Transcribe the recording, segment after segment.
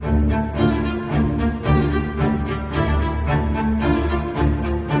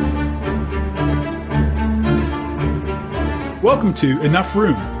Welcome to Enough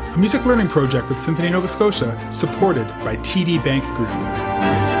Room, a music learning project with Symphony Nova Scotia, supported by TD Bank Group.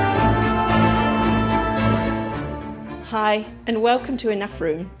 Hi, and welcome to Enough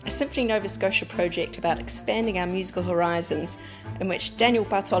Room, a Symphony Nova Scotia project about expanding our musical horizons, in which Daniel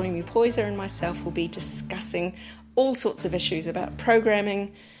Bartholomew Poyser and myself will be discussing all sorts of issues about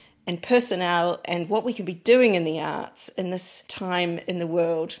programming and personnel and what we can be doing in the arts in this time in the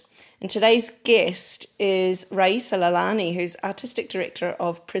world. And today's guest is Raisa Lalani, who's Artistic Director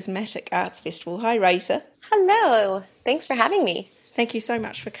of Prismatic Arts Festival. Hi, Raisa. Hello. Thanks for having me. Thank you so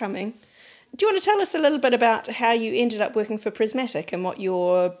much for coming. Do you want to tell us a little bit about how you ended up working for Prismatic and what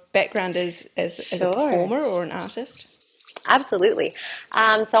your background is as a performer or an artist? Absolutely.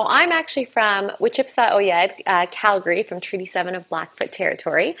 So I'm actually from Wichipsa Oyed, Calgary, from Treaty 7 of Blackfoot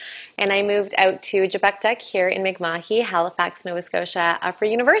Territory. And I moved out to Jabuktuk here in Mi'kmahi, Halifax, Nova Scotia, for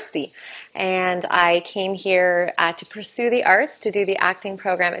university. And I came here to pursue the arts, to do the acting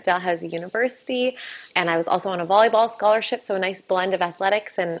program at Dalhousie University. And I was also on a volleyball scholarship, so a nice blend of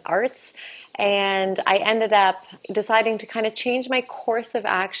athletics and arts. And I ended up deciding to kind of change my course of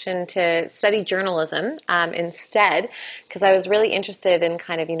action to study journalism instead, because I was really interested in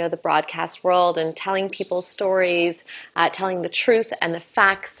kind of, the broadcast world and telling people's stories, telling the truth and the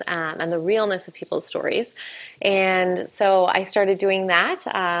facts and the realness of people's stories. And so I started doing that.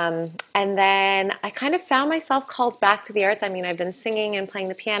 And then I kind of found myself called back to the arts. I mean, I've been singing and playing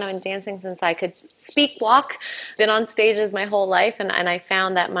the piano and dancing since I could speak, walk, been on stages my whole life. And I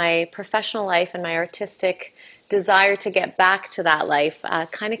found that my professional life and my artistic desire to get back to that life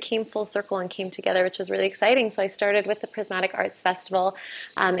kind of came full circle and came together, which was really exciting. So I started with the Prismatic Arts Festival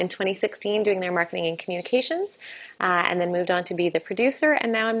in 2016, doing their marketing and communications, and then moved on to be the producer,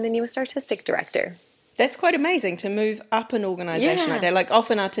 and now I'm the newest artistic director. That's quite amazing to move up an organisation like that. Like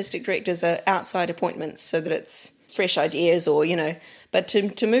often artistic directors are outside appointments so that it's fresh ideas or, but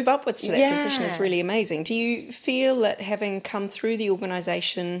to move upwards to that position is really amazing. Do you feel that having come through the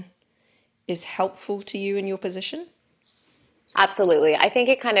organisation is helpful to you in your position? Absolutely. I think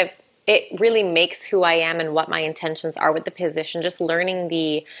it really makes who I am and what my intentions are with the position. Just learning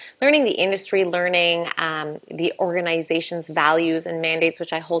the industry, learning the organization's values and mandates,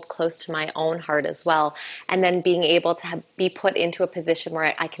 which I hold close to my own heart as well, and then being able to be put into a position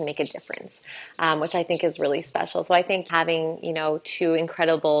where I can make a difference, which I think is really special. So I think having two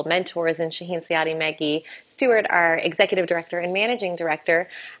incredible mentors in Shaheen Siadi, Maggie Stewart, our executive director and managing director,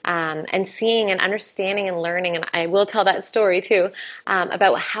 and seeing and understanding and learning, and I will tell that story too,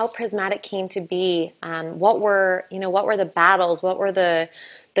 about how Prismatic came to be. What were the battles? What were the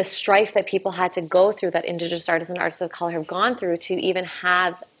strife that people had to go through, that Indigenous artists and artists of color have gone through to even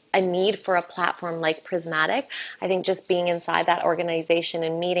have a need for a platform like Prismatic. I think just being inside that organization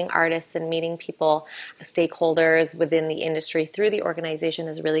and meeting artists and meeting people, stakeholders within the industry through the organization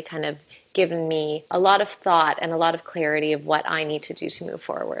has really kind of given me a lot of thought and a lot of clarity of what I need to do to move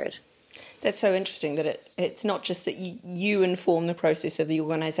forward. That's so interesting that it's not just that you inform the process of the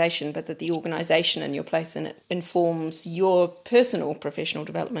organisation, but that the organisation and your place in it informs your personal professional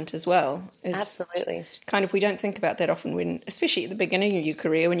development as well. Absolutely. Kind of, we don't think about that often when, especially at the beginning of your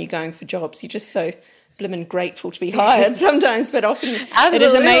career, when you're going for jobs, you're just so blimmin' grateful to be hired sometimes, but often it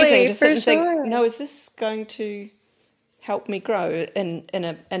is amazing to sit and think, no, is this going to help me grow and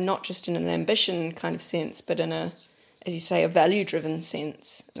not just in an ambition kind of sense, but in a, as you say, a value-driven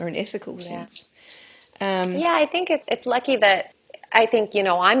sense or an ethical sense. I think it's lucky that,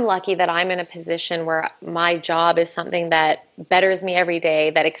 I'm lucky that I'm in a position where my job is something that betters me every day,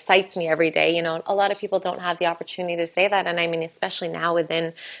 that excites me every day. A lot of people don't have the opportunity to say that. And I mean, especially now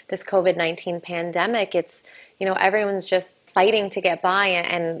within this COVID-19 pandemic, it's, everyone's just fighting to get by,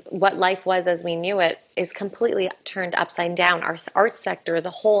 and what life was as we knew it is completely turned upside down. Our art sector as a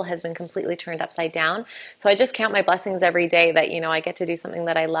whole has been completely turned upside down. So I just count my blessings every day that, I get to do something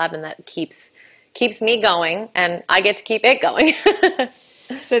that I love and that keeps me going, and I get to keep it going.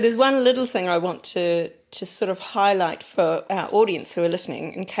 So there's one little thing I want to sort of highlight for our audience who are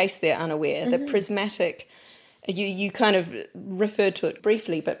listening, in case they're unaware, that Prismatic, you kind of referred to it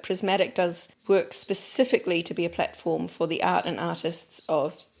briefly, but Prismatic does work specifically to be a platform for the art and artists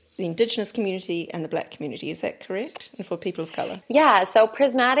of the Indigenous community and the Black community. Is that correct? And for people of colour? Yeah, so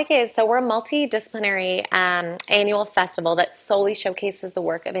Prismatic we're a multidisciplinary annual festival that solely showcases the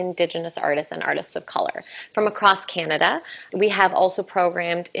work of Indigenous artists and artists of colour from across Canada. We have also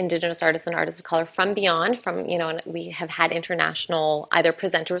programmed Indigenous artists and artists of colour from beyond, and we have had international either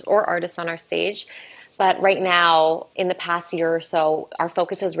presenters or artists on our stage. But right now, in the past year or so, our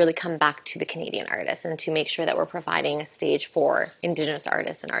focus has really come back to the Canadian artists and to make sure that we're providing a stage for Indigenous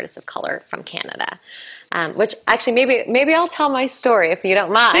artists and artists of color from Canada. Which actually, maybe I'll tell my story if you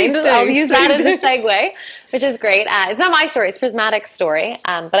don't mind. I'll use that as a segue, which is great. It's not my story; it's Prismatic's story,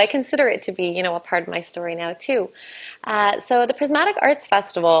 but I consider it to be, a part of my story now too. So the Prismatic Arts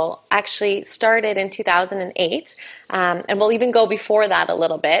Festival actually started in 2008, and we'll even go before that a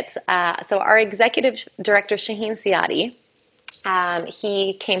little bit. So our executive director, Shaheen Siadi,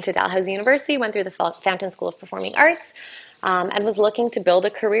 he came to Dalhousie University, went through the Fountain School of Performing Arts, and was looking to build a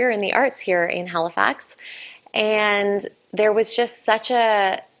career in the arts here in Halifax. And there was just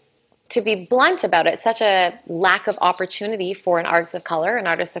to be blunt about it, such a lack of opportunity for an artist of color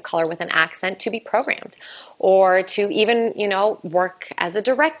with an accent to be programmed, or to even, work as a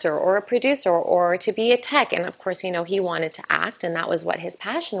director or a producer or to be a tech. And of course, he wanted to act, and that was what his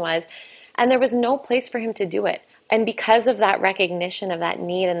passion was. And there was no place for him to do it. And because of that recognition of that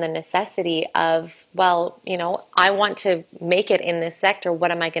need and the necessity of, I want to make it in this sector,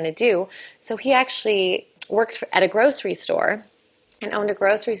 what am I going to do? So he actually worked at a grocery store and owned a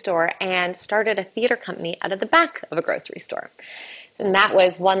grocery store and started a theater company out of the back of a grocery store. And that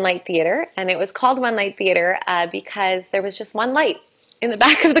was One Light Theater. And it was called One Light Theater because there was just one light in the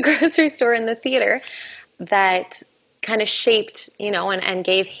back of the grocery store in the theater that kind of shaped, and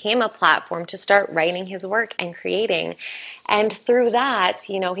gave him a platform to start writing his work and creating. And through that,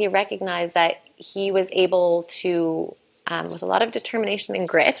 he recognized that he was able to, with a lot of determination and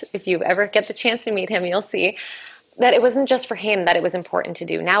grit, if you ever get the chance to meet him, you'll see that it wasn't just for him that it was important to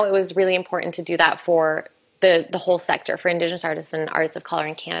do. Now it was really important to do that for the whole sector, for Indigenous artists and artists of color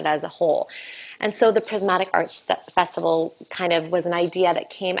in Canada as a whole. And so the Prismatic Arts Festival kind of was an idea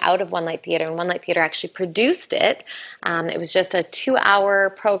that came out of One Light Theater, and One Light Theater actually produced it. It was just a 2-hour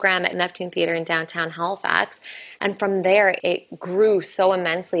program at Neptune Theater in downtown Halifax. And from there, it grew so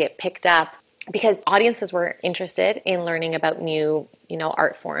immensely, it picked up because audiences were interested in learning about new,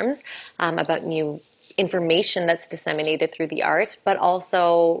 art forms, about new information that's disseminated through the art, but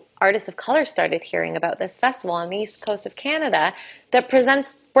also artists of color started hearing about this festival on the east coast of Canada that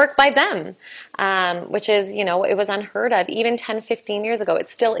presents work by them, which is, it was unheard of even 10, 15 years ago. It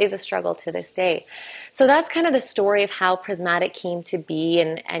still is a struggle to this day. So that's kind of the story of how Prismatic came to be,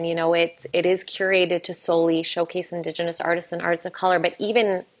 and it is curated to solely showcase Indigenous artists and artists of color, but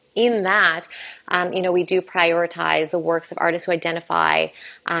even in that, we do prioritize the works of artists who identify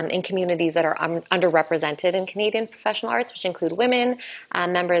in communities that are underrepresented in Canadian professional arts, which include women,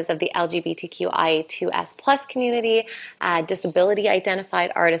 members of the LGBTQIA2S+ community,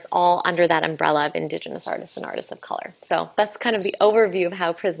 disability-identified artists, all under that umbrella of Indigenous artists and artists of color. So that's kind of the overview of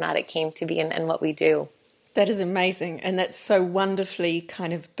how Prismatic came to be and what we do. That is amazing, and that's so wonderfully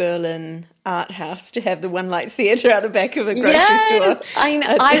kind of Berlin art house to have the One Light Theatre out the back of a grocery store. I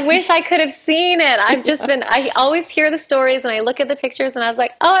know. I wish I could have seen it. I always hear the stories and I look at the pictures and I was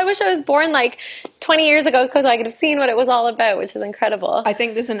like, oh, I wish I was born like 20 years ago because I could have seen what it was all about, which is incredible. I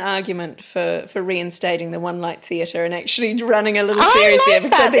think there's an argument for reinstating the One Light Theatre and actually running a little series here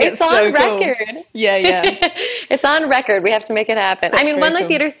because I think it's so on record. Cool. Yeah. It's on record. We have to make it happen. That's One Light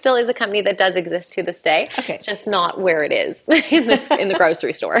Theatre still is a company that does exist to this day. Okay. Just not where it is in the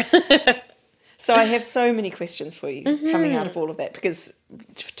grocery store. So I have so many questions for you coming out of all of that, because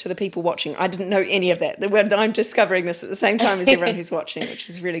to the people watching, I didn't know any of that. I'm discovering this at the same time as everyone who's watching, which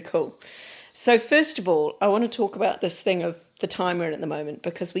is really cool. So first of all, I want to talk about this thing of the time we're in at the moment,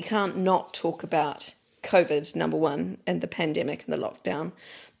 because we can't not talk about COVID, number one, and the pandemic and the lockdown,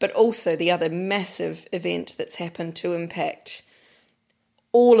 but also the other massive event that's happened to impact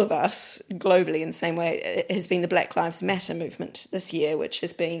all of us globally in the same way has been the Black Lives Matter movement this year, which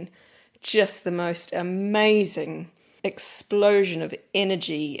has been just the most amazing explosion of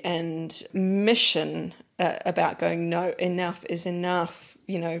energy and mission about going, no, enough is enough,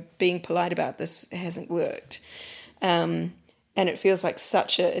 being polite about this hasn't worked. And it feels like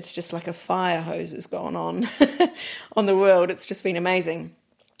it's just like a fire hose has gone on the world. It's just been amazing.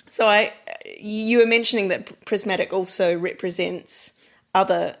 So you were mentioning that Prismatic also represents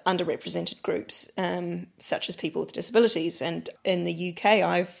other underrepresented groups, such as people with disabilities. And in the UK,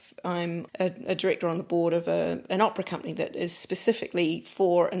 I'm a director on the board of an opera company that is specifically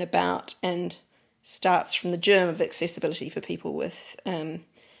for and about and starts from the germ of accessibility for people with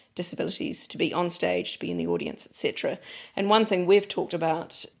disabilities to be on stage, to be in the audience, etc. And one thing we've talked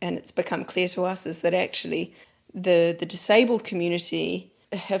about, and it's become clear to us, is that actually the disabled community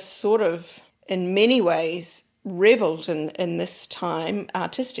have sort of, in many ways, reveled in this time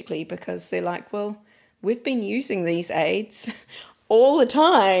artistically, because they're like, well, we've been using these aids all the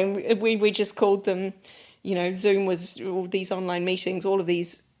time. We just called them, Zoom was all these online meetings, all of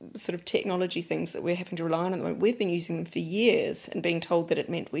these sort of technology things that we're having to rely on at the moment. We've been using them for years and being told that it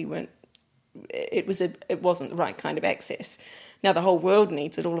meant it wasn't the right kind of access. Now the whole world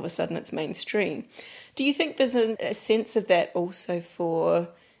needs it. All of a sudden it's mainstream. Do you think there's a sense of that also for,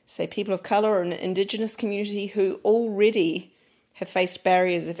 say, people of colour or an Indigenous community who already have faced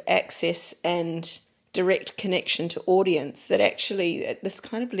barriers of access and direct connection to audience, that actually this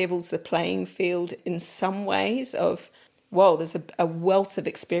kind of levels the playing field in some ways of, well, there's a wealth of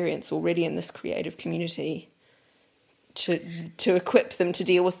experience already in this creative community to equip them to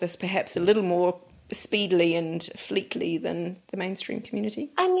deal with this perhaps a little more speedily and fleetly than the mainstream community?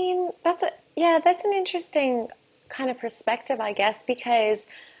 I mean, that's an interesting kind of perspective, I guess, because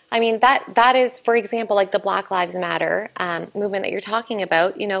that is, for example, like the Black Lives Matter movement that you're talking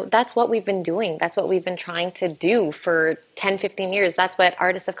about, that's what we've been doing. That's what we've been trying to do for 10, 15 years. That's what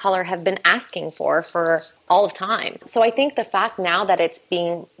artists of color have been asking for all of time. So I think the fact now that it's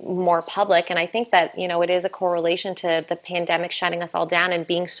being more public, and I think that, it is a correlation to the pandemic shutting us all down and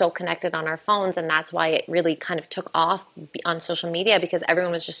being so connected on our phones. And that's why it really kind of took off on social media, because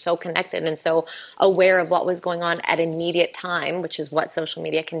everyone was just so connected and so aware of what was going on at immediate time, which is what social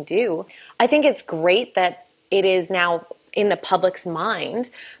media can do. I think it's great that it is now in the public's mind.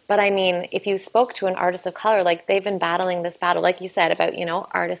 But I mean, if you spoke to an artist of color, like they've been battling this battle, like you said about,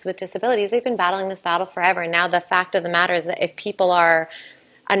 artists with disabilities, they've been battling this battle forever. And now the fact of the matter is that if people are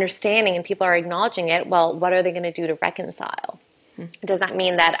understanding and people are acknowledging it, well, what are they going to do to reconcile? Does that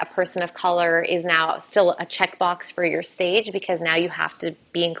mean that a person of color is now still a checkbox for your stage because now you have to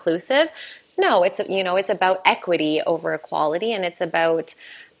be inclusive? No, it's about equity over equality, and it's about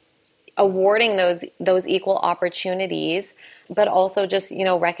awarding those equal opportunities, but also just,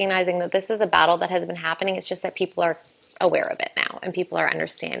 recognizing that this is a battle that has been happening. It's just that people are aware of it now and people are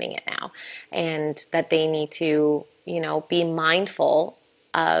understanding it now, and that they need to, be mindful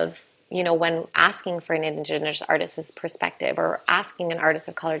of, when asking for an Indigenous artist's perspective or asking an artist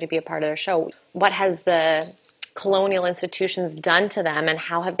of color to be a part of their show, what has the colonial institutions done to them and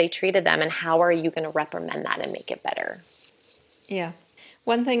how have they treated them, and how are you going to reprimand that and make it better? Yeah.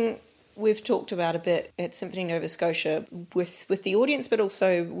 One thing we've talked about a bit at Symphony Nova Scotia with the audience, but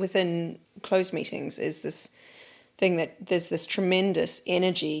also within closed meetings, is this thing that there's this tremendous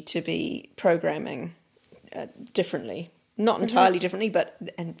energy to be programming differently. Not entirely differently, but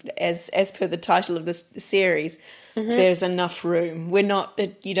as per the title of this series, there's enough room.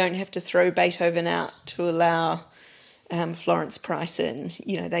 You don't have to throw Beethoven out to allow Florence Price in.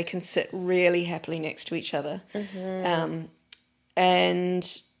 They can sit really happily next to each other.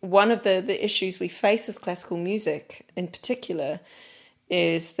 And one of the issues we face with classical music in particular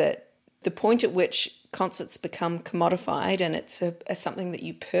is that the point at which concerts become commodified and it's something that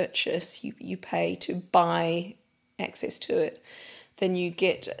you purchase, you pay to buy access to it, then you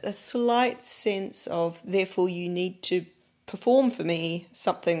get a slight sense of, therefore you need to perform for me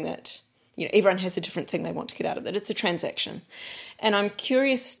something that, everyone has a different thing they want to get out of it. It's a transaction. And I'm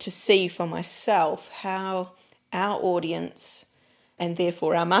curious to see for myself how our audience, and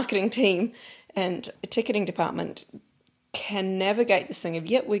therefore our marketing team and ticketing department, can navigate this thing of,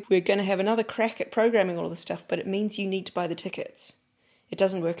 we're going to have another crack at programming all of this stuff, but it means you need to buy the tickets. It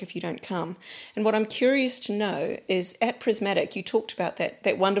doesn't work if you don't come. And what I'm curious to know is, at Prismatic, you talked about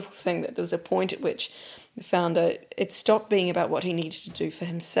that wonderful thing that there was a point at which the founder, it stopped being about what he needed to do for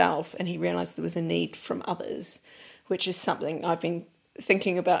himself and he realised there was a need from others, which is something I've been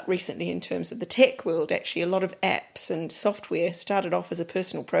thinking about recently in terms of the tech world. Actually, a lot of apps and software started off as a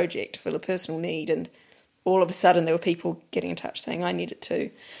personal project to fill a personal need, and all of a sudden there were people getting in touch saying, I need it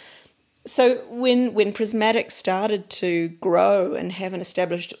too. So when Prismatic started to grow and have an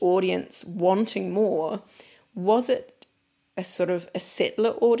established audience wanting more, was it a sort of a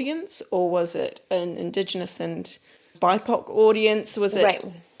settler audience, or was it an Indigenous and BIPOC audience? Was it right?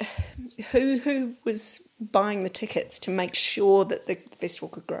 Who was buying the tickets to make sure that the festival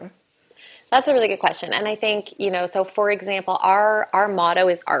could grow? That's a really good question. And I think, so for example, our motto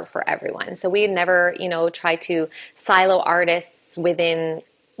is art for everyone. So we never, try to silo artists within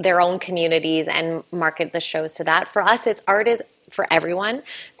their own communities and market the shows to that. For us, art is for everyone.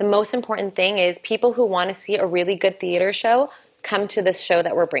 The most important thing is people who want to see a really good theater show, come to this show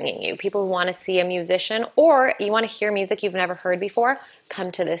that we're bringing you. People who want to see a musician, or you want to hear music you've never heard before,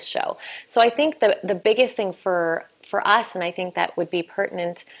 come to this show. So I think the biggest thing for us, and I think that would be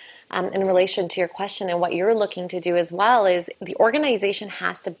pertinent in relation to your question and what you're looking to do as well, is the organization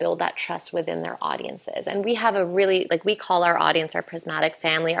has to build that trust within their audiences. And we have a really, like, we call our audience our prismatic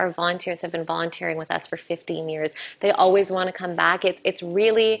family. Our volunteers have been volunteering with us for 15 years. They always want to come back. It's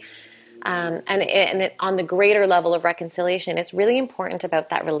really... on the greater level of reconciliation, it's really important about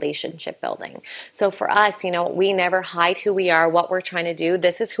that relationship building. So for us, we never hide who we are, what we're trying to do.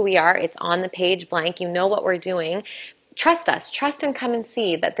 This is who we are. It's on the page blank. You know what we're doing. Trust us. Trust and come and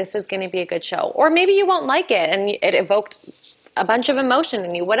see that this is going to be a good show. Or maybe you won't like it and it evoked a bunch of emotion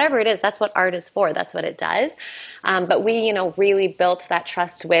in you. Whatever it is, that's what art is for. That's what it does. But we, really built that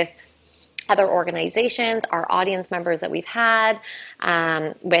trust with other organizations, our audience members that we've had,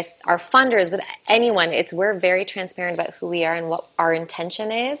 with our funders, with anyone. We're very transparent about who we are and what our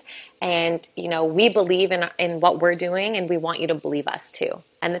intention is. And, we believe in what we're doing, and we want you to believe us too.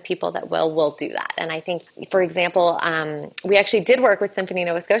 And the people that will do that. And I think, for example, we actually did work with Symphony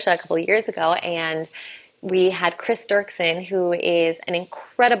Nova Scotia a couple of years ago, and we had Chris Dirksen, who is an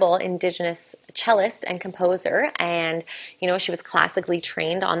incredible Indigenous cellist and composer. And, she was classically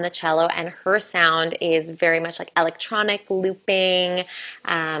trained on the cello, and her sound is very much like electronic looping,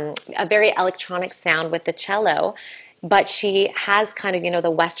 a very electronic sound with the cello. But she has kind of, the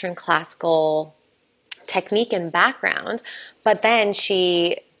Western classical technique and background. But then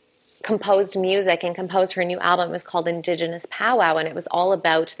she composed music and composed her new album. It was called Indigenous Powwow, and it was all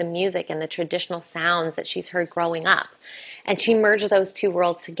about the music and the traditional sounds that she's heard growing up. And she merged those two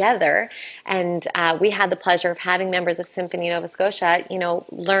worlds together, and we had the pleasure of having members of Symphony Nova Scotia,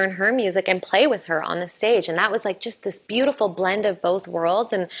 learn her music and play with her on the stage. And that was like just this beautiful blend of both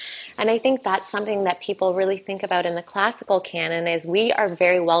worlds. And I think that's something that people really think about in the classical canon, is we are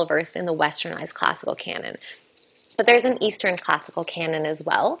very well versed in the westernized classical canon. But there's an Eastern classical canon as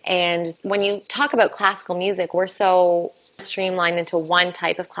well. And when you talk about classical music, we're so streamlined into one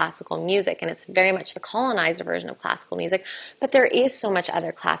type of classical music, and it's very much the colonized version of classical music. But there is so much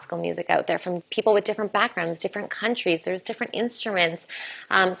other classical music out there from people with different backgrounds, different countries. There's different instruments.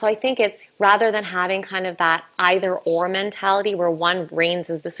 So I think it's, rather than having kind of that either or mentality where one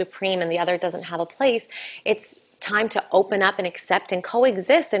reigns as the supreme and the other doesn't have a place, it's time to open up and accept and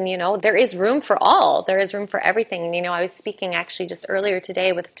coexist. And, there is room for all. There is room for everything. And, I was speaking actually just earlier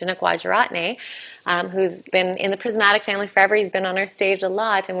today with Dinuk Wajaratne, who's been in the prismatic family forever. He's been on our stage a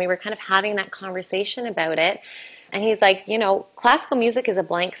lot, and we were kind of having that conversation about it. And he's like, classical music is a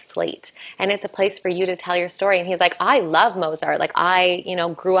blank slate, and it's a place for you to tell your story. And he's like, I love Mozart. Like, I,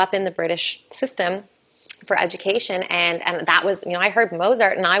 grew up in the British system for education, and that was, I heard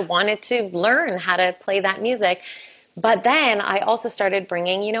Mozart and I wanted to learn how to play that music. But then I also started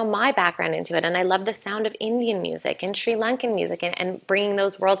bringing, my background into it, and I love the sound of Indian music and Sri Lankan music and bringing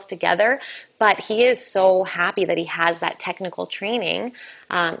those worlds together. But he is so happy that he has that technical training,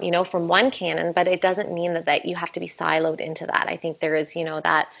 from one canon, but it doesn't mean that you have to be siloed into that. I think there is,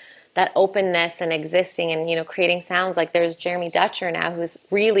 that openness and existing and, creating sounds. Like there's Jeremy Dutcher now, who's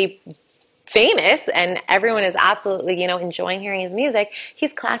really famous, and everyone is absolutely, enjoying hearing his music.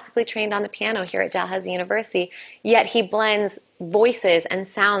 He's classically trained on the piano here at Dalhousie University, yet he blends voices and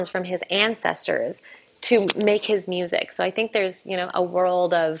sounds from his ancestors to make his music. So I think there's, a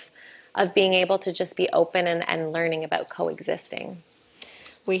world of being able to just be open and learning about coexisting.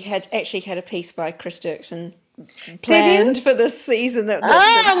 We had actually had a piece by Chris Dirksen planned for this season. That my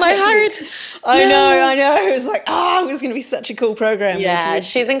heart. I know. It was like, it was going to be such a cool program. Yeah,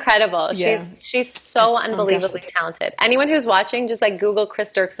 she's incredible. Yeah. She's so unbelievably talented. Anyone who's watching, just like Google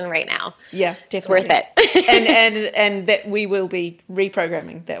Chris Dirksen right now. Yeah, definitely. Worth it. and that we will be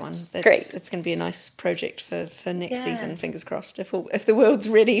reprogramming that one. Great. It's going to be a nice project for next season. Fingers crossed. If the world's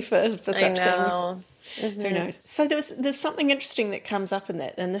ready for such things. Mm-hmm. Who knows? So there's something interesting that comes up in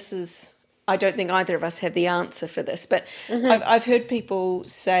that, and this is, I don't think either of us have the answer for this, but I've heard people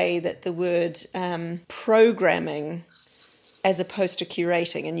say that the word programming as opposed to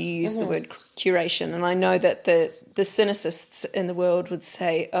curating, and you use the word curation, and I know that the cynicists in the world would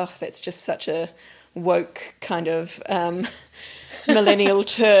say, that's just such a woke kind of millennial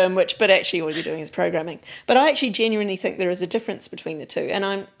term, but actually all you're doing is programming. But I actually genuinely think there is a difference between the two,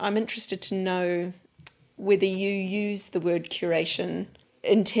 and I'm interested to know whether you use the word curation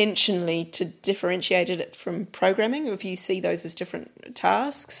intentionally to differentiate it from programming, or if you see those as different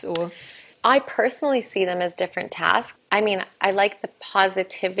tasks. Or I personally see them as different tasks. I mean, I like the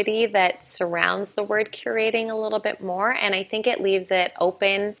positivity that surrounds the word curating a little bit more, and I think it leaves it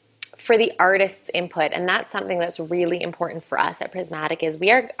open for the artist's input. And that's something that's really important for us at Prismatic is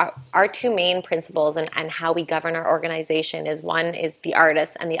our two main principles and how we govern our organization is one is the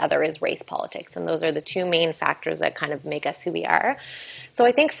artist and the other is race politics. And those are the two main factors that kind of make us who we are. So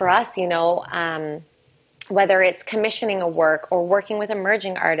I think for us, whether it's commissioning a work or working with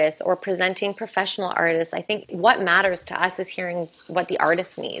emerging artists or presenting professional artists, I think what matters to us is hearing what the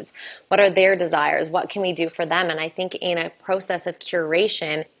artist needs. What are their desires? What can we do for them? And I think in a process of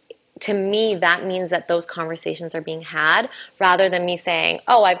curation, to me, that means that those conversations are being had rather than me saying,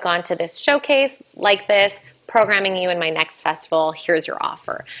 oh, I've gone to this showcase like this, programming you in my next festival, here's your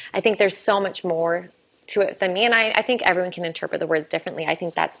offer. I think there's so much more to it than me, and I think everyone can interpret the words differently. I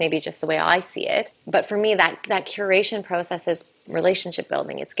think that's maybe just the way I see it. But for me, that curation process is relationship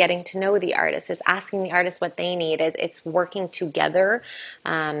building. It's getting to know the artist. It's asking the artist what they need. It's working together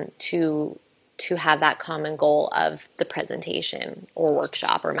to have that common goal of the presentation or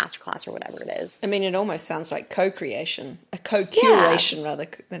workshop or masterclass or whatever it is. I mean, it almost sounds like co-creation, a co-curation rather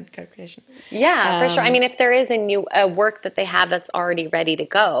than co-creation. Yeah, for sure. I mean, if there is a work that they have that's already ready to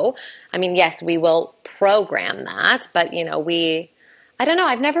go, I mean, yes, we will program that, but I don't know,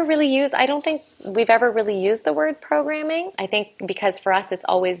 I don't think we've ever really used the word programming. I think because for us, it's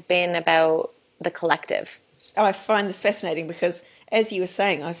always been about the collective. Oh, I find this fascinating because as you were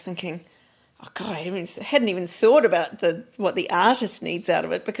saying, I was thinking, oh God, I hadn't even thought about what the artist needs out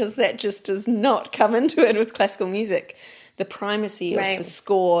of it because that just does not come into it with classical music. The primacy of the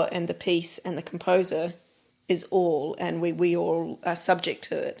score and the piece and the composer is all, and we all are subject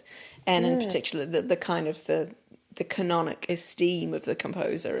to it. And in particular, the kind of the canonic esteem of the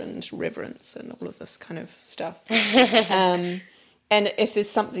composer and reverence and all of this kind of stuff. And if there's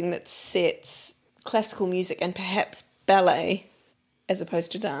something that sets classical music and perhaps ballet as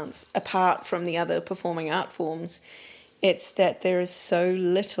opposed to dance, apart from the other performing art forms, it's that there is so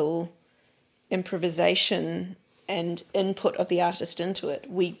little improvisation and input of the artist into it.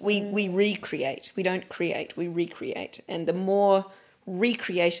 We recreate. We don't create, we recreate. And the more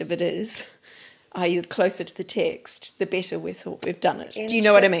recreative it is, i.e. closer to the text, the better we thought we've done it. Do you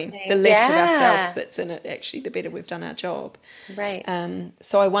know what I mean? The less of ourselves that's in it, actually, the better we've done our job. Right.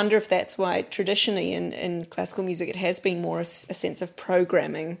 So I wonder if that's why traditionally in classical music it has been more a sense of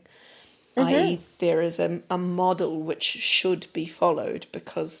programming, i.e. there is a model which should be followed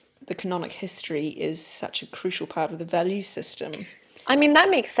because the canonic history is such a crucial part of the value system. I mean, that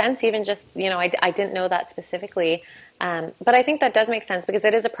makes sense, even just, I didn't know that specifically. But I think that does make sense because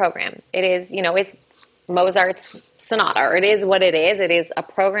it is a program. It is, it's Mozart's sonata, or it is what it is. It is a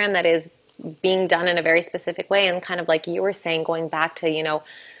program that is being done in a very specific way. And kind of like you were saying, going back to,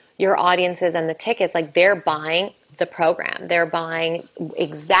 your audiences and the tickets, like they're buying the program. They're buying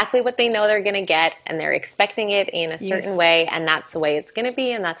exactly what they know they're going to get, and they're expecting it in a certain way, and that's the way it's going to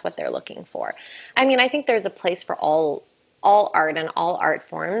be, and that's what they're looking for. I mean, I think there's a place for all art and all art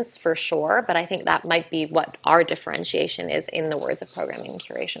forms for sure, but I think that might be what our differentiation is in the words of programming and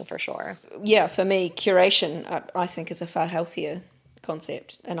curation for sure. Yeah, for me, curation I think is a far healthier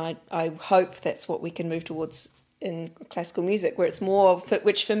concept, and I hope that's what we can move towards in classical music, where it's more,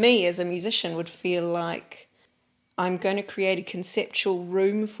 which for me as a musician would feel like I'm going to create a conceptual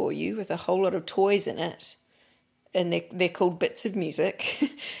room for you with a whole lot of toys in it, and they're called bits of music,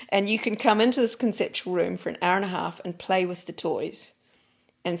 and you can come into this conceptual room for an hour and a half and play with the toys.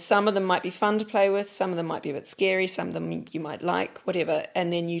 And some of them might be fun to play with, some of them might be a bit scary, some of them you might like, whatever,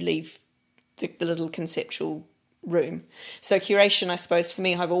 and then you leave the little conceptual room. So curation, I suppose, for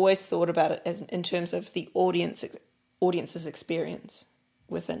me, I've always thought about it as in terms of the audience's experience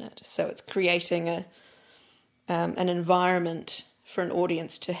within it. So it's creating an environment for an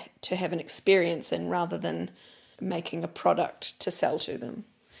audience to have an experience in, rather than making a product to sell to them.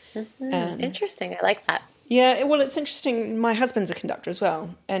 Interesting. I like that. Yeah, well, it's interesting. My husband's a conductor as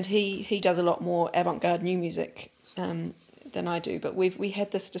well, and he does a lot more avant-garde new music than I do. But we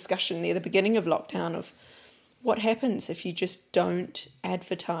had this discussion near the beginning of lockdown of what happens if you just don't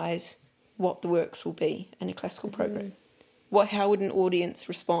advertise what the works will be in a classical program. How would an audience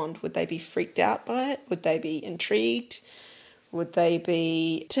respond? Would they be freaked out by it? Would they be intrigued? Would they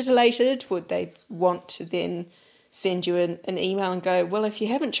be titillated? Would they want to then send you an email and go, well, if you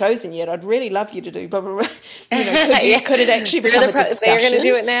haven't chosen yet, I'd really love you to do blah, blah, blah. Could it actually become a discussion? They're going to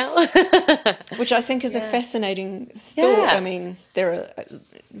do it now? Which I think is a fascinating thought. I mean, there are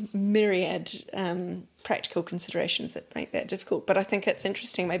myriad practical considerations that make that difficult. But I think it's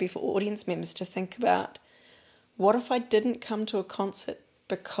interesting maybe for audience members to think about, what if I didn't come to a concert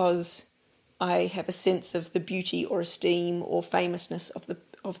because I have a sense of the beauty or esteem or famousness of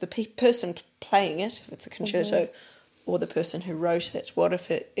the person playing it, if it's a concerto, or the person who wrote it? What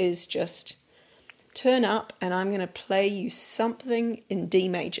if it is just turn up and I'm going to play you something in D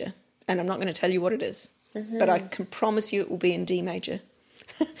major, and I'm not going to tell you what it is, but I can promise you it will be in D major.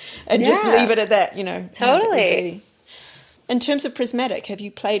 And just leave it at that, Totally. In terms of Prismatic, have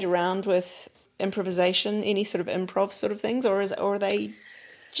you played around with improvisation, any sort of improv sort of things, or are they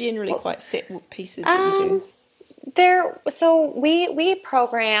generally quite set pieces that you do? So we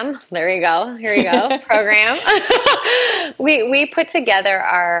program. There you go. Here we go. Program. We put together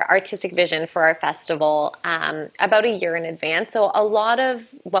our artistic vision for our festival about a year in advance. So a lot of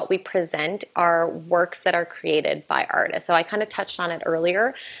what we present are works that are created by artists. So I kind of touched on it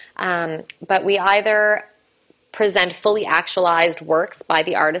earlier, but we either present fully actualized works by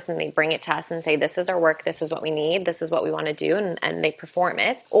the artist, and they bring it to us and say, this is our work, this is what we need, this is what we want to do, and they perform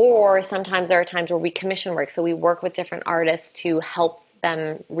it. Or sometimes there are times where we commission work, so we work with different artists to help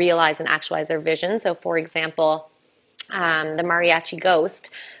them realize and actualize their vision. So for example, the Mariachi Ghost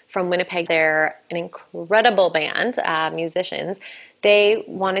from Winnipeg, they're an incredible band, musicians. They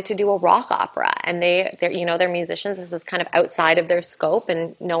wanted to do a rock opera, and they're musicians. This was kind of outside of their scope,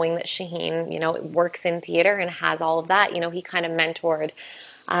 and knowing that Shaheen, works in theater and has all of that, he kind of mentored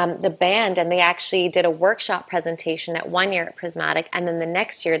the band, and they actually did a workshop presentation at 1 year at Prismatic, and then the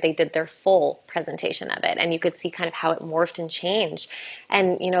next year they did their full presentation of it, and you could see kind of how it morphed and changed.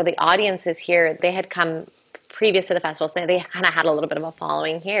 And, the audiences here, they had come previous to the festival, so they kind of had a little bit of a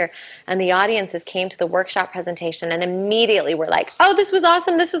following here. And the audiences came to the workshop presentation and immediately were like, oh, this was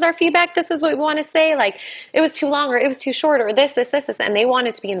awesome. This is our feedback. This is what we want to say. Like, it was too long, or it was too short, or this. And they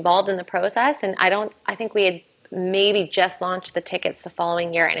wanted to be involved in the process. And I think we had maybe just launched the tickets the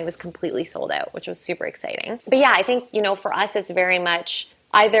following year, and it was completely sold out, which was super exciting. But yeah, I think, for us, it's very much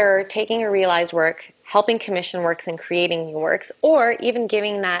either taking a realized work, helping commission works and creating new works, or even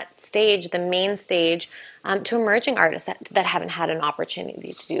giving that stage, the main stage, to emerging artists that haven't had an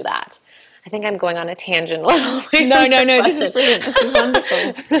opportunity to do that. I think I'm going on a tangent a little bit. No, this is brilliant. This is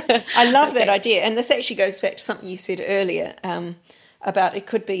wonderful. I love that idea. And this actually goes back to something you said earlier about it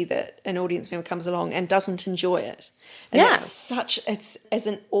could be that an audience member comes along and doesn't enjoy it. And it's as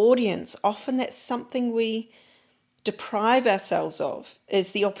an audience, often that's something we deprive ourselves of,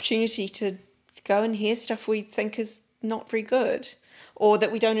 is the opportunity to go and hear stuff we think is not very good, or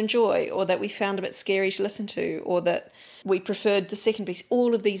that we don't enjoy, or that we found a bit scary to listen to, or that we preferred the second piece.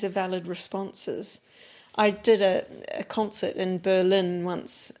 All of these are valid responses. I did a concert in Berlin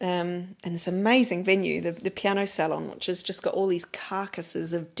once, in this amazing venue, the Piano Salon, which has just got all these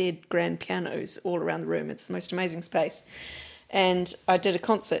carcasses of dead grand pianos all around the room. It's the most amazing space. And I did a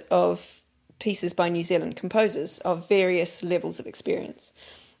concert of pieces by New Zealand composers of various levels of experience.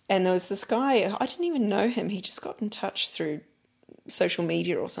 And there was this guy, I didn't even know him, he just got in touch through social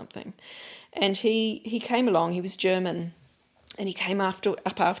media or something. And he came along, he was German, and he came up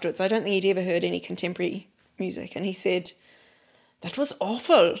afterwards. I don't think he'd ever heard any contemporary music. And he said, that was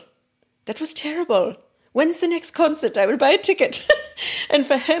awful. That was terrible. When's the next concert? I will buy a ticket. And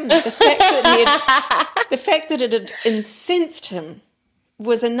for him, the fact that it had incensed him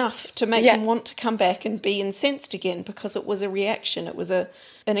was enough to make him want to come back and be incensed again, because it was a reaction. It was an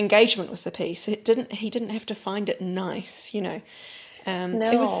engagement with the piece. He didn't have to find it nice, No.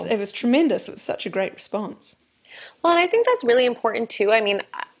 It was tremendous. It was such a great response. Well, and I think that's really important too. I mean,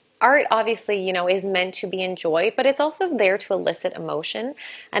 art obviously, is meant to be enjoyed, but it's also there to elicit emotion.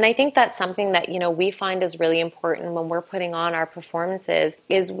 And I think that's something that, we find is really important when we're putting on our performances,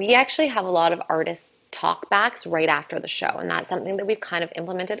 is we actually have a lot of artists talkbacks right after the show, and that's something that we've kind of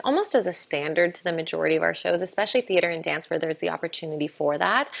implemented almost as a standard to the majority of our shows, especially theater and dance, where there's the opportunity for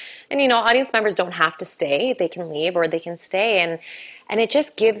that. And audience members don't have to stay, they can leave or they can stay, and it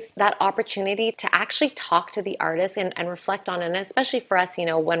just gives that opportunity to actually talk to the artist and reflect on it. And especially for us,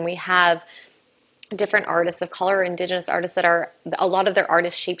 when we have different artists of color, Indigenous artists, that are a lot of their art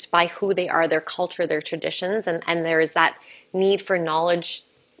is shaped by who they are, their culture, their traditions, and there is that need for knowledge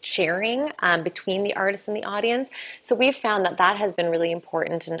sharing between the artist and the audience. So we've found that has been really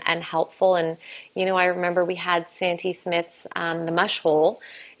important and helpful. And, I remember we had Santee Smith's The Mush Hole.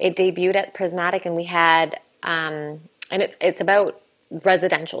 It debuted at Prismatic, and we had, and it's about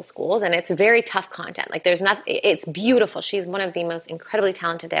residential schools, and it's very tough content. Like, it's beautiful. She's one of the most incredibly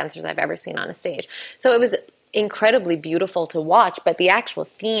talented dancers I've ever seen on a stage. So it was incredibly beautiful to watch, but the actual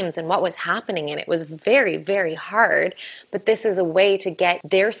themes and what was happening in it was very, very hard. But this is a way to get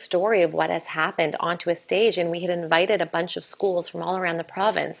their story of what has happened onto a stage, and we had invited a bunch of schools from all around the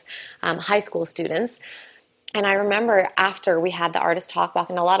province, high school students. And I remember after we had the artist talk back,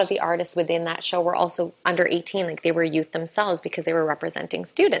 and a lot of the artists within that show were also under 18, like they were youth themselves, because they were representing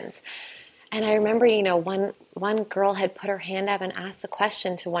students. And I remember, one girl had put her hand up and asked the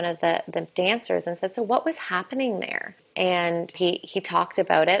question to one of the dancers and said, so what was happening there? And he talked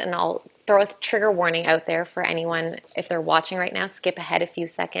about it, and I'll throw a trigger warning out there for anyone, if they're watching right now, skip ahead a few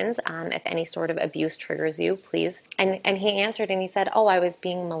seconds. If any sort of abuse triggers you, please. And he answered and he said, oh, I was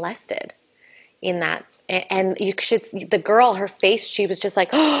being molested in that. And you should, the girl, her face, she was just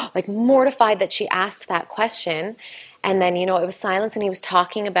like mortified that she asked that question. And then, it was silence, and he was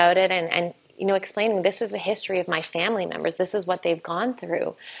talking about it and explaining, this is the history of my family members. This is what they've gone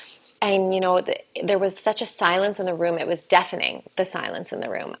through. And, there was such a silence in the room. It was deafening, the silence in the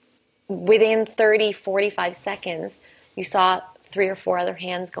room. Within 30, 45 seconds, you saw 3 or 4 other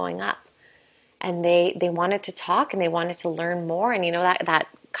hands going up. And they wanted to talk, and they wanted to learn more. And, that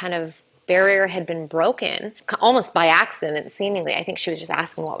kind of barrier had been broken almost by accident, seemingly. I think she was just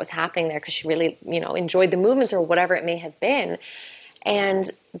asking what was happening there because she really, enjoyed the movements or whatever it may have been. And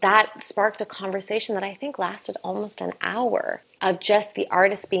that sparked a conversation that I think lasted almost an hour of just the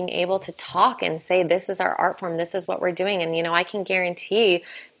artists being able to talk and say, this is our art form, this is what we're doing. And, I can guarantee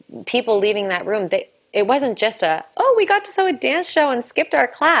people leaving that room, it wasn't just we got to a dance show and skipped our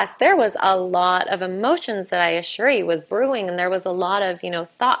class. There was a lot of emotions that I assure you was brewing, and there was a lot of,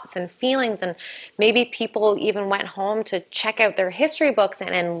 thoughts and feelings, and maybe people even went home to check out their history books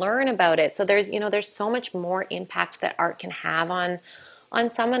and learn about it. So there's so much more impact that art can have on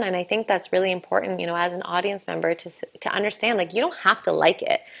someone, and I think that's really important, as an audience member to understand, you don't have to like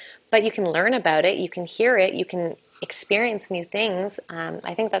it, but you can learn about it, you can hear it, you can experience new things.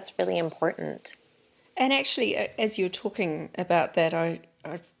 I think that's really important. And actually, as you're talking about that, I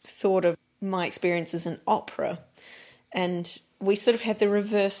thought of my experiences in opera. And we sort of have the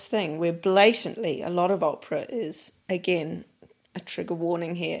reverse thing where blatantly a lot of opera is, again, a trigger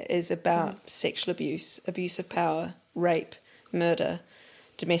warning here, is about sexual abuse, abuse of power, rape, murder,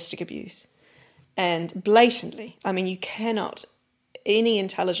 domestic abuse. And blatantly, you cannot, any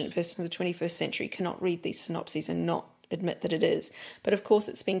intelligent person of the 21st century cannot read these synopses and not admit that it is. But of course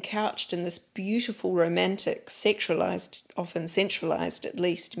it's been couched in this beautiful, romantic, sexualized, often centralized at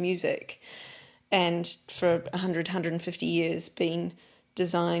least, music, and for 100, 150 years been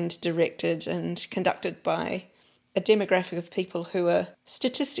designed, directed and conducted by a demographic of people who are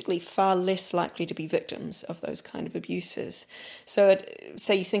statistically far less likely to be victims of those kind of abuses. So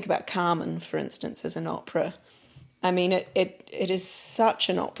say you think about Carmen, for instance, as an opera. It is such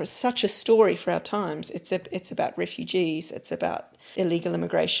an opera, such a story for our times. It's about refugees, it's about illegal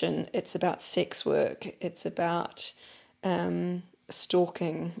immigration, it's about sex work, it's about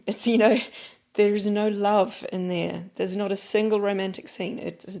stalking. It's, there's no love in there. There's not a single romantic scene.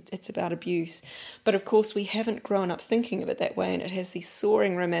 It's about abuse. But of course we haven't grown up thinking of it that way, and it has these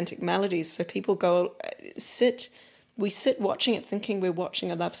soaring romantic melodies. So people we sit watching it thinking we're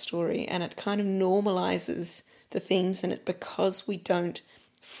watching a love story, and it kind of normalizes the themes in it because we don't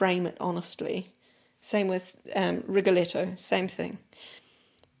frame it honestly. Same with Rigoletto, same thing.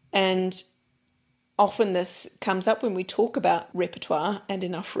 And often this comes up when we talk about repertoire and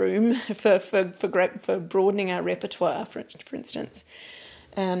enough room for broadening our repertoire, for instance.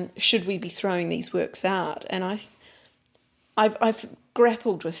 Should we be throwing these works out? And I've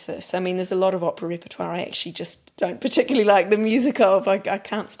grappled with this. There's a lot of opera repertoire I actually just don't particularly like the music of. I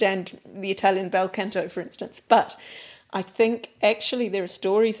can't stand the Italian bel canto, for instance. But I think actually there are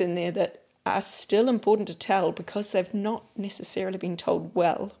stories in there that are still important to tell because they've not necessarily been told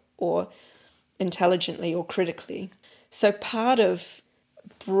well or intelligently or critically. So part of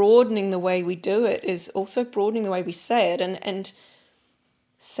broadening the way we do it is also broadening the way we say it. And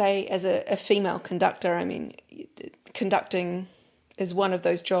say as a female conductor, conducting is one of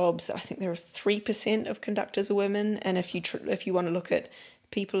those jobs. I think there are 3% of conductors are women, and if you want to look at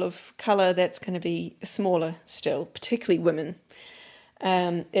people of colour, that's going to be smaller still, particularly women.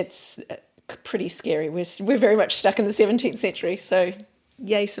 It's pretty scary. We're very much stuck in the 17th century, so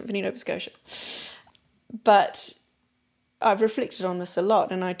yay, Symphony Nova Scotia. But I've reflected on this a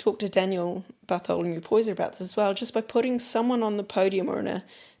lot, and I talked to Daniel Bartholomew-Poyser about this as well. Just by putting someone on the podium or in a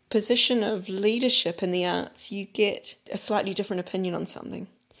position of leadership in the arts, you get a slightly different opinion on something.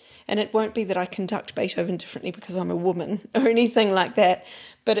 And it won't be that I conduct Beethoven differently because I'm a woman or anything like that,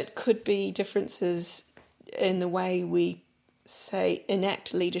 but it could be differences in the way we, say,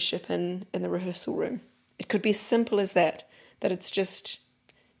 enact leadership in the rehearsal room. It could be as simple as that it's just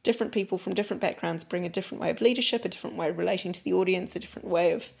different people from different backgrounds bring a different way of leadership, a different way of relating to the audience, a different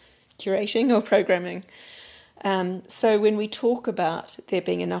way of curating or programming. So when we talk about there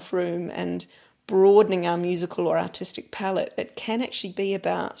being enough room and broadening our musical or artistic palette, it can actually be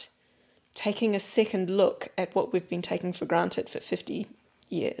about taking a second look at what we've been taking for granted for 50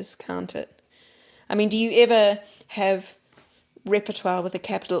 years, can't it? I mean, do you ever have repertoire with a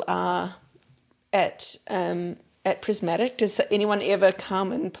capital R at Prismatic? Does anyone ever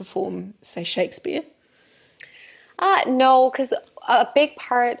come and perform, say, Shakespeare? No, because a big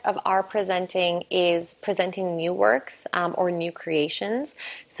part of our presenting is presenting new works or new creations.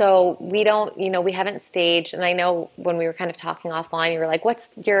 So we don't, we haven't staged. And I know when we were kind of talking offline, you were like, what's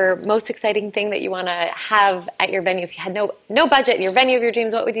your most exciting thing that you want to have at your venue? If you had no budget, your venue of your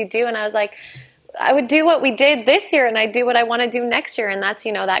dreams, what would you do? And I was like, I would do what we did this year, and I do what I want to do next year. And that's,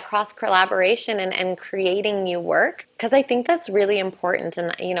 that cross collaboration and creating new work. Because I think that's really important.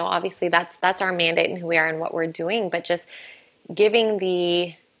 And, obviously that's our mandate and who we are and what we're doing, but just giving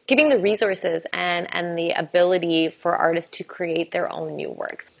the resources and the ability for artists to create their own new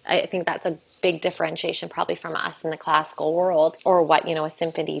works. I think that's a big differentiation probably from us in the classical world, or what, a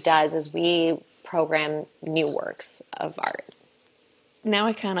symphony does is we program new works of art. Now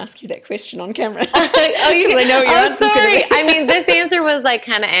I can't ask you that question on camera. Because I know your answer's going to be. I mean, this answer was like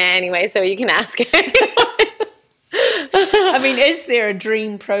kind of anyway, so you can ask it. I mean, is there a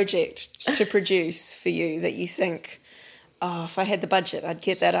dream project to produce for you that you think, if I had the budget, I'd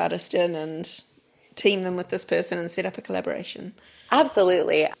get that artist in and team them with this person and set up a collaboration?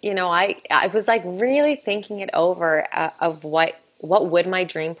 Absolutely. I was like really thinking it over of what would my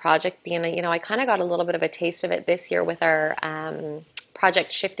dream project be. And, I kind of got a little bit of a taste of it this year with our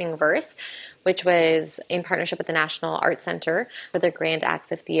project Shifting Verse, which was in partnership with the National Arts Center for the Grand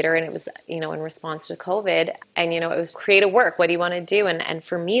Acts of Theatre. And it was, in response to COVID. And, it was create a work. What do you want to do? And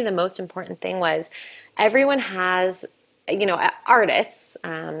for me, the most important thing was everyone has, artists,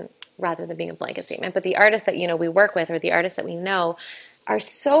 rather than being a blanket statement, but the artists that, we work with or the artists that we know are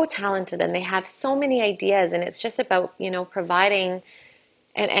so talented and they have so many ideas. And it's just about, providing.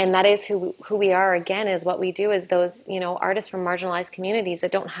 And that is who we are, again, is what we do is those, artists from marginalized communities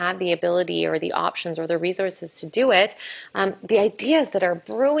that don't have the ability or the options or the resources to do it, the ideas that are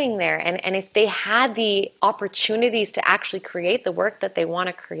brewing there. And if they had the opportunities to actually create the work that they want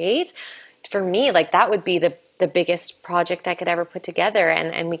to create, for me, like that would be the biggest project I could ever put together.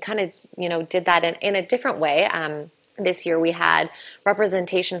 And we kind of, did that in a different way. This year we had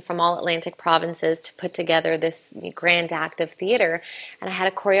representation from all Atlantic provinces to put together this grand act of theater. And I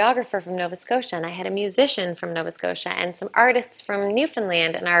had a choreographer from Nova Scotia, and I had a musician from Nova Scotia, and some artists from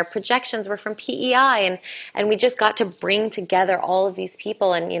Newfoundland, and our projections were from PEI. And we just got to bring together all of these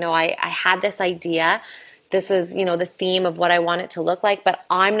people. And, I had this idea. This is, the theme of what I want it to look like, but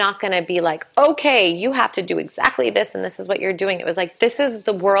I'm not going to be like, okay, you have to do exactly this, and this is what you're doing. It was like, this is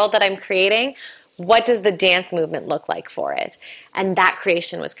the world that I'm creating. What does the dance movement look like for it? And that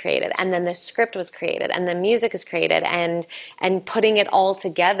creation was created. And then the script was created. And the music is created. And putting it all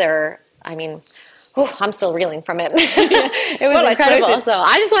together, I mean, I'm still reeling from it. It was incredible. So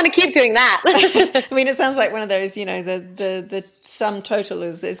I just want to keep doing that. I mean, it sounds like one of those, the sum total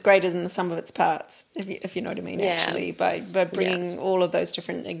is greater than the sum of its parts, if you know what I mean, actually, by bringing all of those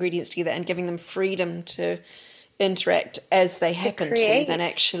different ingredients together and giving them freedom to interact as they happen to, then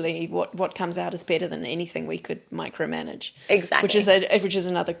actually what comes out is better than anything we could micromanage. Exactly. Which is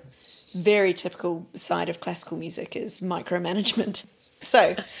another very typical side of classical music is micromanagement.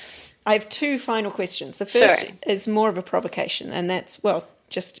 So I have two final questions. The first is more of a provocation, and that's,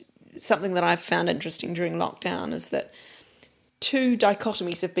 just something that I've found interesting during lockdown is that two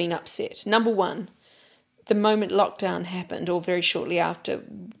dichotomies have been upset. Number one, the moment lockdown happened, or very shortly after,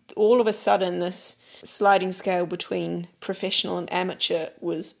 all of a sudden this sliding scale between professional and amateur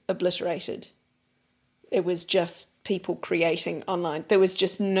was obliterated. It was just people creating online. There was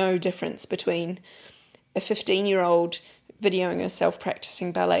just no difference between a 15-year-old videoing herself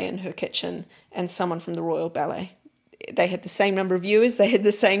practicing ballet in her kitchen and someone from the Royal Ballet. They had the same number of viewers, they had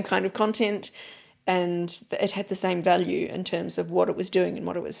the same kind of content, and it had the same value in terms of what it was doing and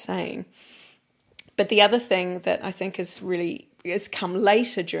what it was saying. But the other thing that I think has come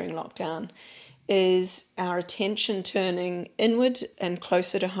later during lockdown is our attention turning inward and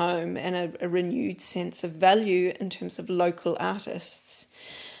closer to home, and a renewed sense of value in terms of local artists.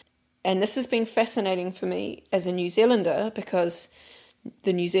 And this has been fascinating for me as a New Zealander, because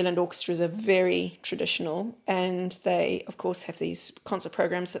the New Zealand orchestras are very traditional, and they, of course, have these concert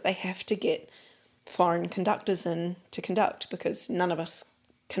programs that they have to get foreign conductors in to conduct, because none of us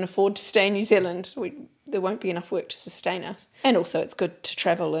can afford to stay in New Zealand. There won't be enough work to sustain us. And also it's good to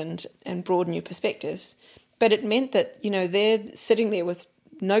travel and broaden your perspectives. But it meant that, they're sitting there with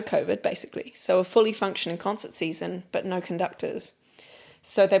no COVID, basically. So a fully functioning concert season, but no conductors.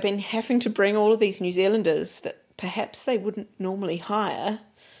 So they've been having to bring all of these New Zealanders that perhaps they wouldn't normally hire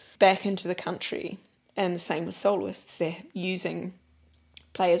back into the country. And the same with soloists. They're using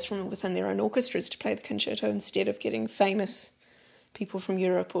players from within their own orchestras to play the concerto instead of getting famous people from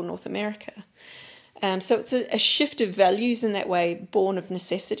Europe or North America. So it's a shift of values in that way, born of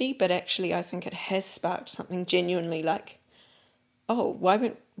necessity, but actually I think it has sparked something genuinely like, oh, why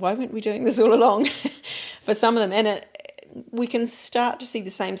weren't we doing this all along for some of them? And we can start to see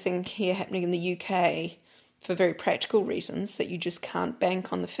the same thing here happening in the UK for very practical reasons, that you just can't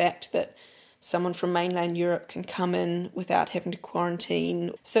bank on the fact that someone from mainland Europe can come in without having to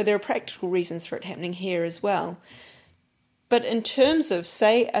quarantine. So there are practical reasons for it happening here as well. But in terms of,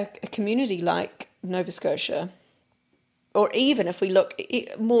 say, a community like Nova Scotia, or even if we look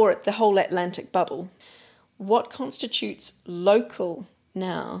more at the whole Atlantic bubble, what constitutes local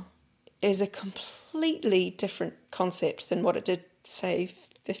now is a completely different concept than what it did, say,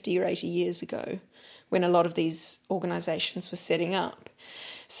 50 or 80 years ago, when a lot of these organisations were setting up.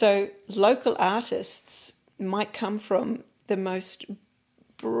 So local artists might come from the most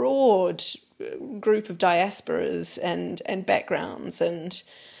broad group of diasporas and backgrounds, and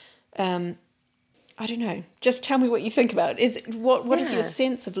I don't know, just tell me what you think about it. What is your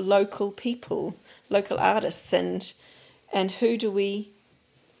sense of local people, local artists, and who do we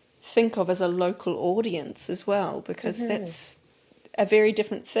think of as a local audience as well? Because that's a very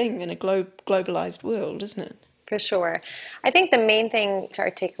different thing in a globalized world, isn't it? For sure. I think the main thing to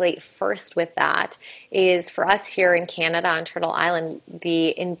articulate first with that is, for us here in Canada on Turtle Island,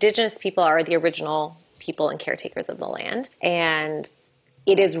 the Indigenous people are the original people and caretakers of the land. And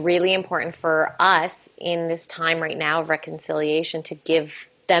it is really important for us in this time right now of reconciliation to give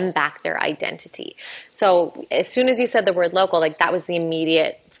them back their identity. So as soon as you said the word local, like, that was the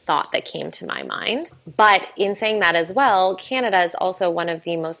immediate thought that came to my mind. But in saying that as well, Canada is also one of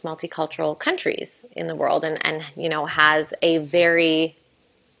the most multicultural countries in the world, and you know, has a very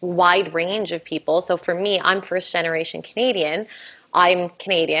wide range of people. So for me, I'm first generation Canadian. I'm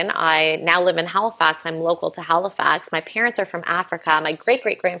Canadian. I now live in Halifax. I'm local to Halifax. My parents are from Africa. My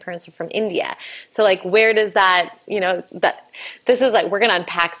great-great-grandparents are from India. So, like, where does that, you know, that this is like, we're going to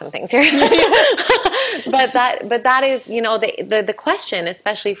unpack some things here. but that is, you know, the question,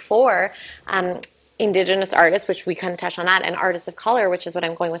 especially for Indigenous artists, which we kind of touched on that, and artists of color, which is what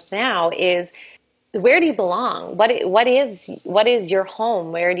I'm going with now, is, where do you belong? What is your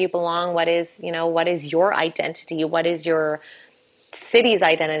home? Where do you belong? What is your identity? What is your city's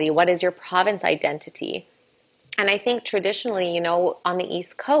identity? What is your province identity? And I think traditionally, you know, on the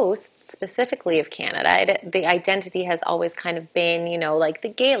East Coast, specifically of Canada, the identity has always kind of been, you know, like the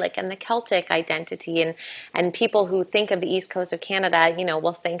Gaelic and the Celtic identity. And people who think of the East Coast of Canada, you know,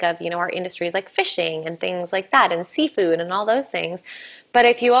 will think of, you know, our industries like fishing and things like that, and seafood and all those things. But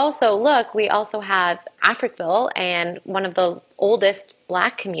if you also look, we also have Africville, and one of the oldest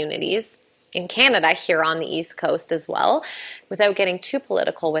Black communities in Canada here on the East Coast as well, without getting too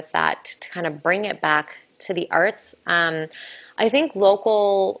political with that, to kind of bring it back to the arts. I think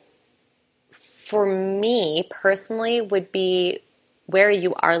local, for me personally, would be where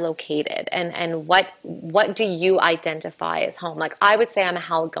you are located, and what do you identify as home. Like, I would say I'm a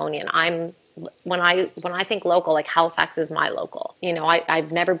Haligonian. When I think local, like, Halifax is my local. You know,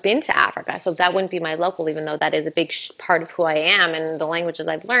 I've never been to Africa, so that wouldn't be my local, even though that is a big part of who I am and the languages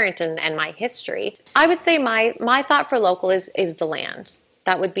I've learned and my history. I would say my thought for local is the land.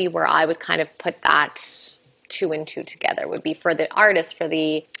 That would be where I would kind of put that 2 and 2 together, would be for the artists, for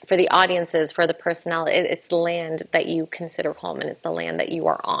the audiences, for the personnel. It's the land that you consider home, and it's the land that you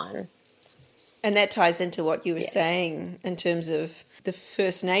are on. And that ties into what you were saying in terms of the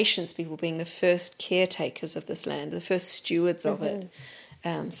First Nations people being the first caretakers of this land, the first stewards of it.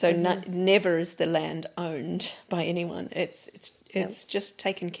 Never is the land owned by anyone. It's just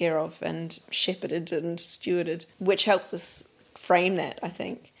taken care of and shepherded and stewarded, which helps us frame that, I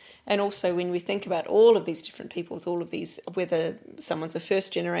think. And also when we think about all of these different people with all of these, whether someone's a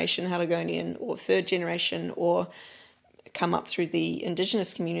first generation Haligonian or third generation or come up through the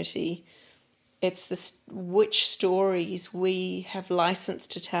Indigenous community, it's which stories we have license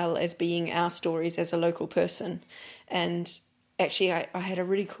to tell as being our stories as a local person. And actually, I had a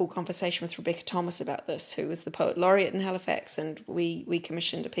really cool conversation with Rebecca Thomas about this, who was the Poet Laureate in Halifax, and we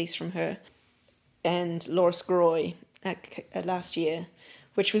commissioned a piece from her and Laura Scroy last year,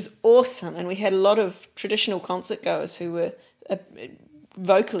 which was awesome. And we had a lot of traditional concert goers who were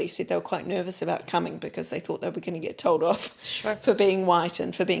vocally said they were quite nervous about coming because they thought they were going to get told off for being white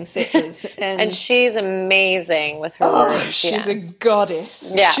and for being settlers. And she's amazing with her words. She's a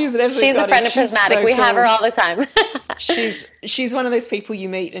goddess. Yeah. She's an absolute goddess. She's a friend of Prismatic. So we have her all the time. She's one of those people you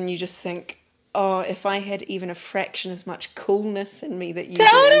meet and you just think, oh, if I had even a fraction as much coolness in me that you do.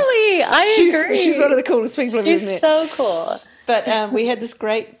 I agree. She's one of the coolest people I've ever met. She's so cool. But we had this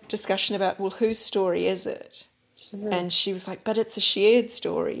great discussion about, well, whose story is it? And she was like, but it's a shared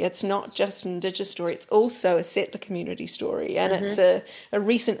story. It's not just an Indigenous story. It's also a settler community story. And it's a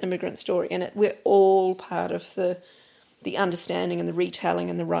recent immigrant story. And we're all part of the understanding and the retelling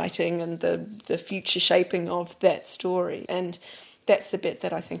and the writing and the future shaping of that story. And that's the bit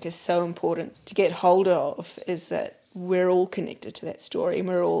that I think is so important to get hold of, is that we're all connected to that story and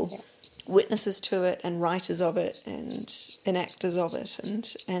we're all witnesses to it and writers of it and enactors of it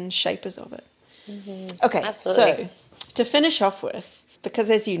and shapers of it. Okay, Absolutely. so to finish off with, because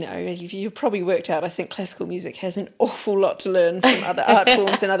as you know, you've probably worked out, I think classical music has an awful lot to learn from other art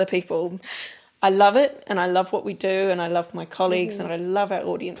forms and other people. I love it, and I love what we do, and I love my colleagues, and I love our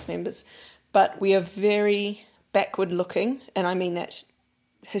audience members, but we are very backward looking, and I mean that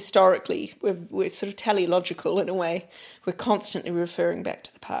historically. We're sort of teleological in a way. We're constantly referring back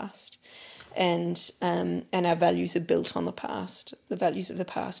to the past. And our values are built on the past, the values of the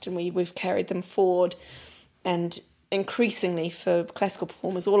past, and we've carried them forward. And increasingly for classical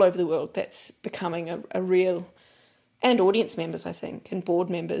performers all over the world, that's becoming a real, and audience members, I think, and board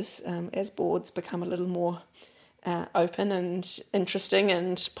members, as boards become a little more open and interesting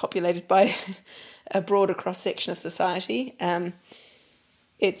and populated by a broader cross-section of society.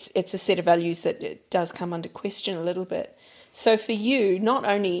 It's a set of values that it does come under question a little bit. So for you, not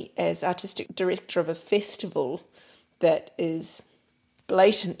only as artistic director of a festival that is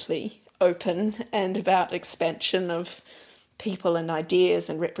blatantly open and about expansion of people and ideas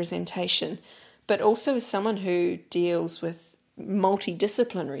and representation, but also as someone who deals with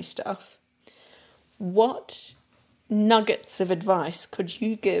multidisciplinary stuff, what nuggets of advice could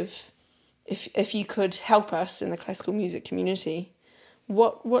you give if you could help us in the classical music community?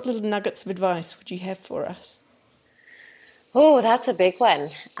 What little nuggets of advice would you have for us? Oh, that's a big one.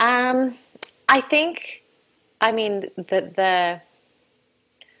 I think, the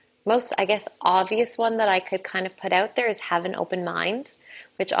most, I guess, obvious one that I could kind of put out there is have an open mind,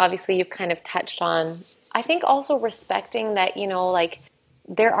 which obviously you've kind of touched on. I think also respecting that,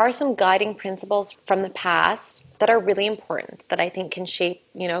 there are some guiding principles from the past that are really important, that I think can shape,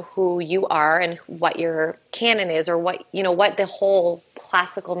 who you are and what your canon is, or what the whole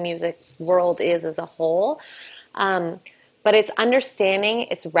classical music world is as a whole. But it's understanding,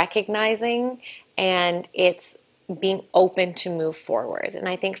 it's recognizing, and it's being open to move forward. And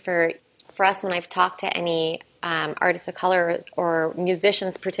I think for us, when I've talked to any artists of color or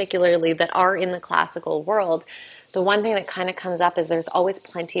musicians particularly that are in the classical world, the one thing that kind of comes up is there's always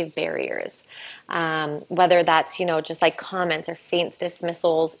plenty of barriers. Whether that's, just like comments or faint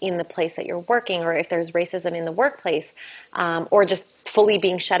dismissals in the place that you're working, or if there's racism in the workplace, or just fully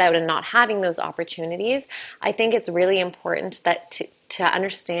being shut out and not having those opportunities. I think it's really important that to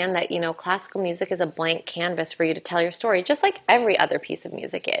understand that, classical music is a blank canvas for you to tell your story, just like every other piece of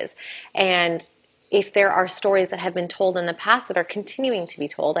music is. And if there are stories that have been told in the past that are continuing to be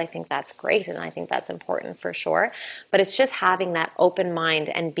told, I think that's great, and I think that's important for sure. But it's just having that open mind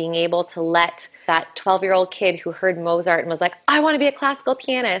and being able to let that 12-year-old kid who heard Mozart and was like, I want to be a classical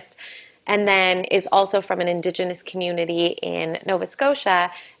pianist, and then is also from an Indigenous community in Nova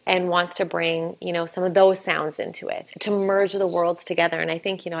Scotia and wants to bring, some of those sounds into it, to merge the worlds together. And I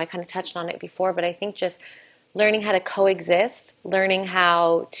think, I kind of touched on it before, but I think just learning how to coexist, learning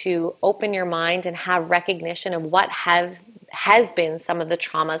how to open your mind and have recognition of what has been some of the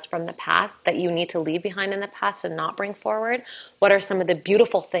traumas from the past that you need to leave behind in the past and not bring forward. What are some of the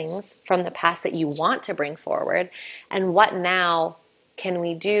beautiful things from the past that you want to bring forward? And what now can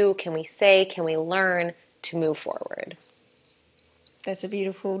we do, can we say, can we learn to move forward? That's a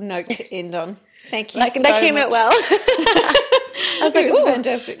beautiful note to end on. Thank you that came much. out well. I was like, it was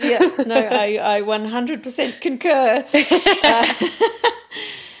fantastic. Yeah, no, I 100% concur.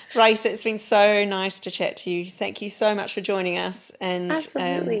 Raisa, it's been so nice to chat to you. Thank you so much for joining us. And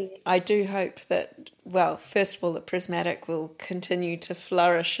Absolutely. I do hope that, first of all, that Prismatic will continue to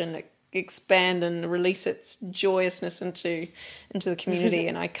flourish and expand and release its joyousness into the community.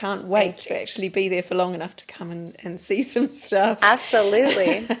 And I can't wait to actually be there for long enough to come and see some stuff.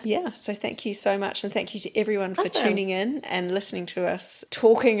 Absolutely. Yeah, so thank you so much, and thank you to everyone for tuning in and listening to us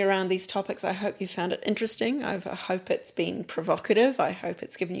talking around these topics. I hope you found it interesting. I hope it's been provocative. I hope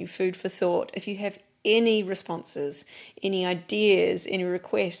it's given you food for thought. If you have any responses, any ideas, any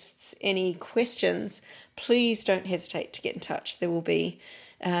requests, any questions, please don't hesitate to get in touch. There will be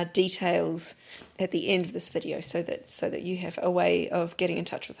details at the end of this video so that you have a way of getting in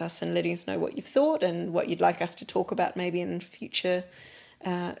touch with us and letting us know what you've thought and what you'd like us to talk about maybe in future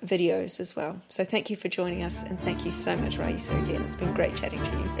videos as well. So thank you for joining us, and thank you so much, Raisa, again. It's been great chatting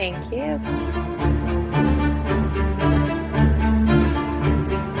to you. Thank you.